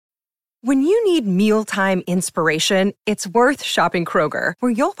When you need mealtime inspiration, it's worth shopping Kroger,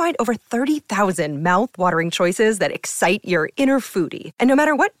 where you'll find over 30,000 mouth-watering choices that excite your inner foodie. And no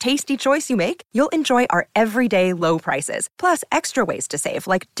matter what tasty choice you make, you'll enjoy our everyday low prices, plus extra ways to save,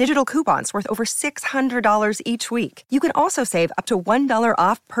 like digital coupons worth over $600 each week. You can also save up to $1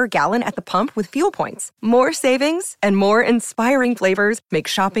 off per gallon at the pump with fuel points. More savings and more inspiring flavors make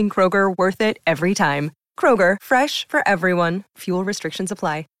shopping Kroger worth it every time. Kroger, fresh for everyone. Fuel restrictions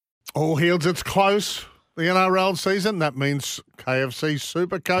apply. All heels, it's close, the NRL season. That means KFC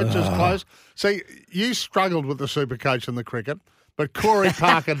Supercoach is close. See, you struggled with the Supercoach in the cricket, but Corey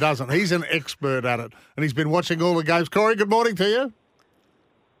Parker doesn't. He's an expert at it, and he's been watching all the games. Corey, good morning to you.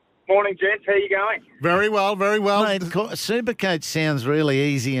 Morning, gents. How you going? Very well, very well. Mate, Supercoach sounds really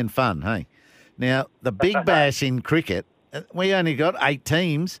easy and fun, hey? Now, the Big Bash in cricket, we only got 8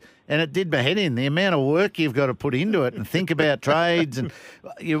 teams, and it did my head in. The amount of work you've got to put into it and think about trades. And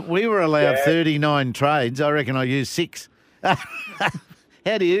we were allowed 39 trades. I reckon I used 6. How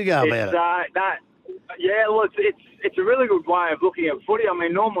do you go about it? Well, it's a really good way of looking at footy. I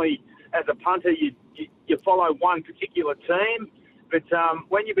mean, normally as a punter, you follow one particular team. But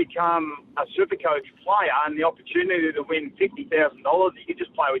when you become a Supercoach player and the opportunity to win $50,000, you can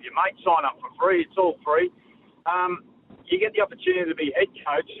just play with your mate, sign up for free. It's all free. You get the opportunity to be head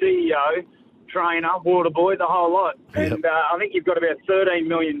coach, CEO, trainer, water boy, the whole lot. Yep. And I think you've got about $13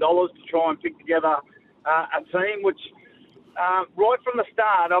 million to try and pick together a team, which right from the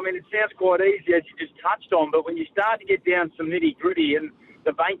start, I mean, it sounds quite easy as you just touched on, but when you start to get down some nitty-gritty and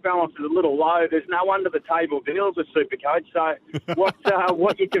the bank balance is a little low, there's no under-the-table deals with Supercoach. So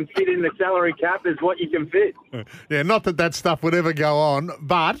what you can fit in the salary cap is what you can fit. Yeah, not that stuff would ever go on,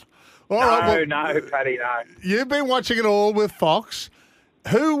 but... No, Paddy, no. You've been watching it all with Fox.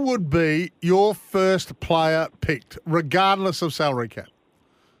 Who would be your first player picked, regardless of salary cap?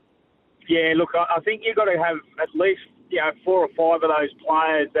 Yeah, look, I think you've got to have at least 4 or 5 of those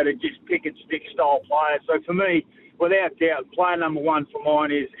players that are just pick-and-stick style players. So for me, without doubt, player number 1 for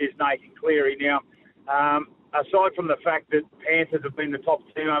mine is Nathan Cleary. Now, aside from the fact that Panthers have been the top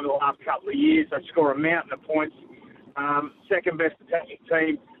team over the last couple of years, they score a mountain of points. Second best attacking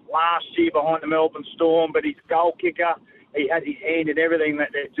team last year behind the Melbourne Storm, but he's a goal kicker. He has his hand in everything that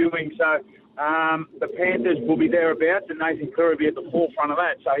they're doing. So the Panthers will be thereabouts, and Nathan Cleary will be at the forefront of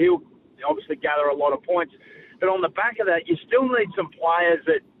that. So he'll obviously gather a lot of points. But on the back of that, you still need some players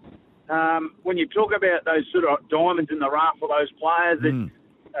that, when you talk about those sort of diamonds in the rough for those players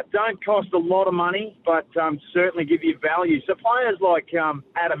that don't cost a lot of money, but certainly give you value. So players like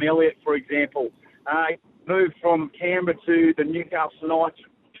Adam Elliott, for example, moved from Canberra to the Newcastle Knights.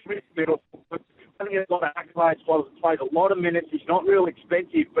 Middle. I think he's a lot of accolades, plays a lot of minutes. He's not real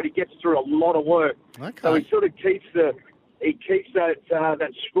expensive, but he gets through a lot of work. Okay. So he sort of keeps that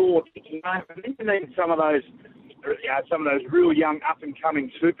score ticking over. And then you need some of those real young up and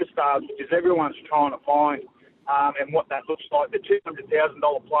coming superstars, which is everyone's trying to find, and what that looks like. The $200,000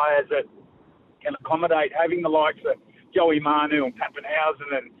 players that can accommodate having the likes of Joey Manu and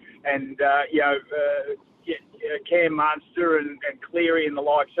Pappenhausen and Cam Munster and Cleary and the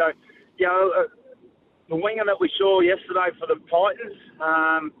like. So, the winger that we saw yesterday for the Titans,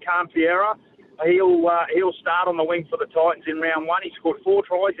 Cam Piera, he'll start on the wing for the Titans in round 1. He scored 4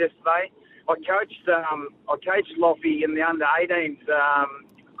 tries yesterday. I coached Loffy in the under-18s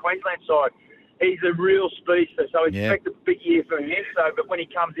Queensland side. He's a real speedster, so expect a big year for him. So, but when he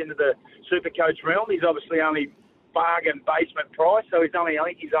comes into the Supercoach realm, he's obviously only bargain basement price. So I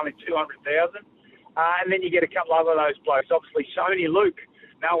think he's only 200,000. And then you get a couple other of those blokes. Obviously, Sony Luke,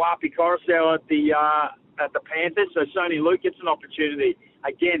 now Api Coruscant at the Panthers. So Sony Luke gets an opportunity.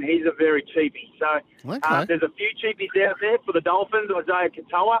 Again, he's a very cheapie. So there's a few cheapies out there for the Dolphins. Isaiah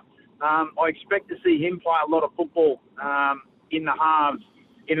Katoa. I expect to see him play a lot of football in the halves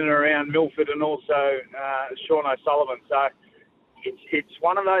in and around Milford, and also Sean O'Sullivan. So it's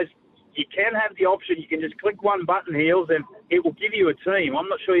one of those. You can have the option. You can just click one button, Heels, and it will give you a team. I'm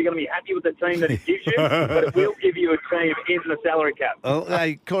not sure you're going to be happy with the team that it gives you, but it will give you a team in the salary cap. Oh,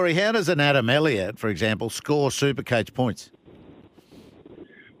 hey, Corey, how does an Adam Elliott, for example, score Supercoach points?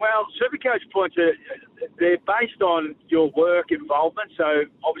 Well, Supercoach points, they're based on your work involvement. So,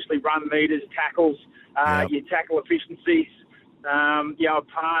 obviously, run meters, tackles, your tackle efficiencies,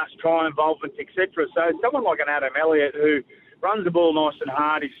 pass, try involvement, etc. So, someone like an Adam Elliott who runs the ball nice and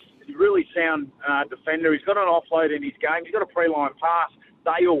hard, he's a really sound defender. He's got an offload in his game. He's got a pre-line pass.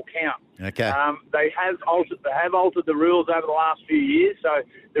 They all count. Okay. They have altered the rules over the last few years, so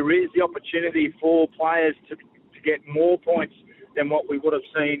there is the opportunity for players to get more points than what we would have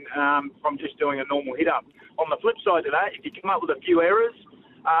seen from just doing a normal hit-up. On the flip side of that, if you come up with a few errors,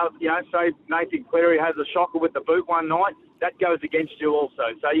 say Nathan Cleary has a shocker with the boot one night, that goes against you also.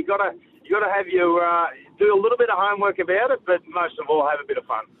 So you got to have your do a little bit of homework about it, but most of all have a bit of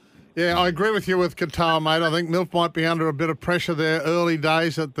fun. Yeah, I agree with you with Qatar, mate. I think Milf might be under a bit of pressure there early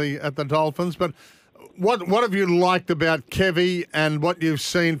days at the Dolphins. But what have you liked about Kevy and what you've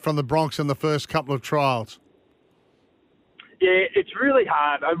seen from the Bronx in the first couple of trials? Yeah, it's really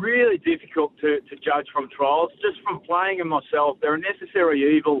hard, really difficult to judge from trials. Just from playing them myself, they're a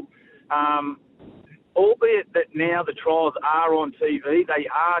necessary evil. Albeit that now the trials are on TV, they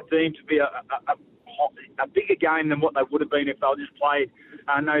are deemed to be a bigger game than what they would have been if they were just played,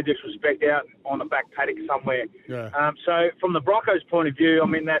 no disrespect, out on the back paddock somewhere. Yeah. So from the Broncos' point of view, I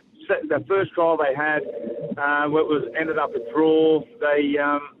mean, that first trial they had, ended up a draw. They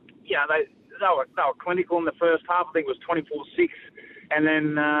were clinical in the first half. I think it was 24-6. And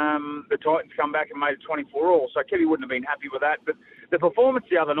then the Titans come back and made it 24-all. So Kevy wouldn't have been happy with that. But the performance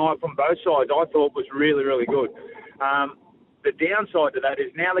the other night from both sides I thought was really, really good. The downside to that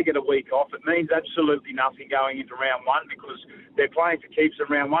is now they get a week off. It means absolutely nothing going into round one because they're playing for keeps in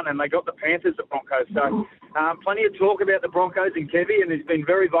round one, and they got the Panthers, the Broncos. So plenty of talk about the Broncos and Kevy, and he's been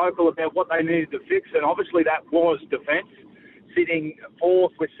very vocal about what they needed to fix. And obviously that was defence, sitting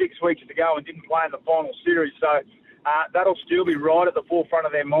fourth with 6 weeks to go and didn't play in the final series. So that'll still be right at the forefront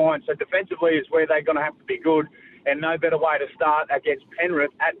of their mind. So defensively is where they're going to have to be good, and no better way to start against Penrith,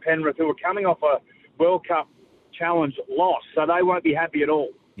 at Penrith, who are coming off a World Cup Challenge loss. So they won't be happy at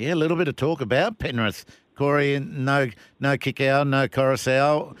all. Yeah, a little bit of talk about Penrith. Corey, no Kikau, no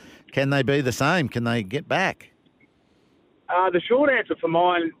Coruscant. Can they be the same? Can they get back? The short answer for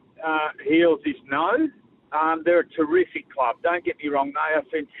mine, Heels, is no. They're a terrific club. Don't get me wrong. They are a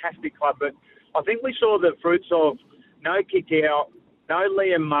fantastic club. But I think we saw the fruits of no Kikau, no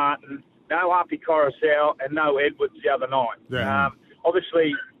Liam Martin, no Api Coruscant, and no Edwards the other night. Yeah.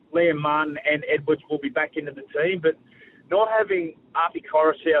 Obviously, Liam Martin and Edwards will be back into the team, but not having Api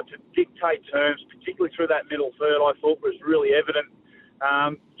Coruscant to dictate terms, particularly through that middle third, I thought was really evident,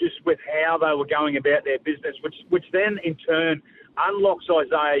 just with how they were going about their business, which then in turn unlocks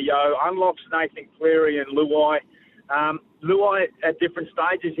Isaiah Yeo, unlocks Nathan Cleary and Luai. Luai at different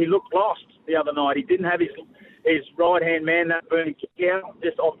stages, he looked lost the other night. He didn't have his right-hand man, that burning kick out,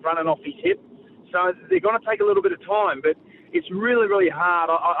 just running off his hip. So they're going to take a little bit of time, but it's really, really hard.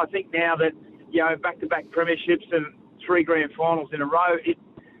 I think now that, back-to-back premierships and 3 grand finals in a row,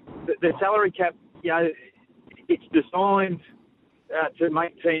 the salary cap, it's designed to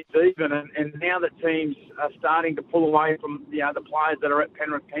make teams even, and now that teams are starting to pull away from the players that are at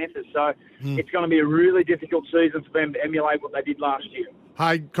Penrith Panthers. So it's going to be a really difficult season for them to emulate what they did last year.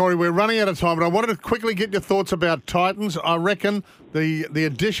 Hey, Corey, we're running out of time, but I wanted to quickly get your thoughts about Titans. I reckon the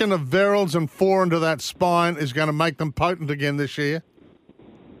addition of Verrills and Four into that spine is going to make them potent again this year.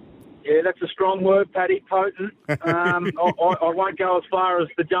 Yeah, that's a strong word, Paddy, potent. I won't go as far as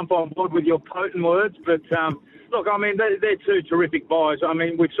to jump on board with your potent words, but look, I mean, they're two terrific buys. I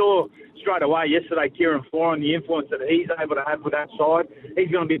mean, we saw straight away yesterday Kieran Foran and the influence that he's able to have with that side.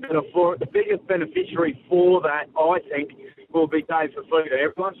 He's going to be better for it. The biggest beneficiary for that, I think, will be Dave Fafita.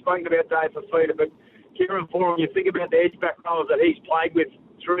 Everyone's spoken about Dave Fafita, but Kieran Foran, you think about the edge-back roles that he's played with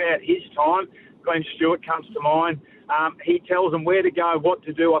throughout his time. Glenn Stewart comes to mind. He tells them where to go, what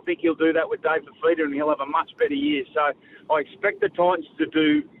to do. I think he'll do that with Dave Fafita, and he'll have a much better year. So I expect the Titans to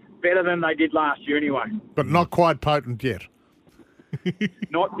do better than they did last year anyway. But not quite potent yet.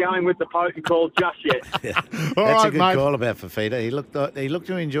 Not going with the potent call just yet. That's right, a good mate. call about Fafita. He looked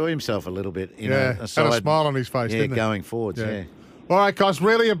to enjoy himself a little bit. Had a smile on his face, didn't he? Going forwards, yeah. All right, guys,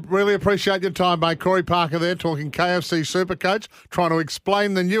 really appreciate your time, mate. Corey Parker there talking KFC Supercoach, trying to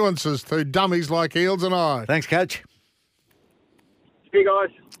explain the nuances to dummies like Eels and I. Thanks, Coach. See you guys.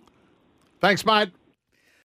 Thanks, mate.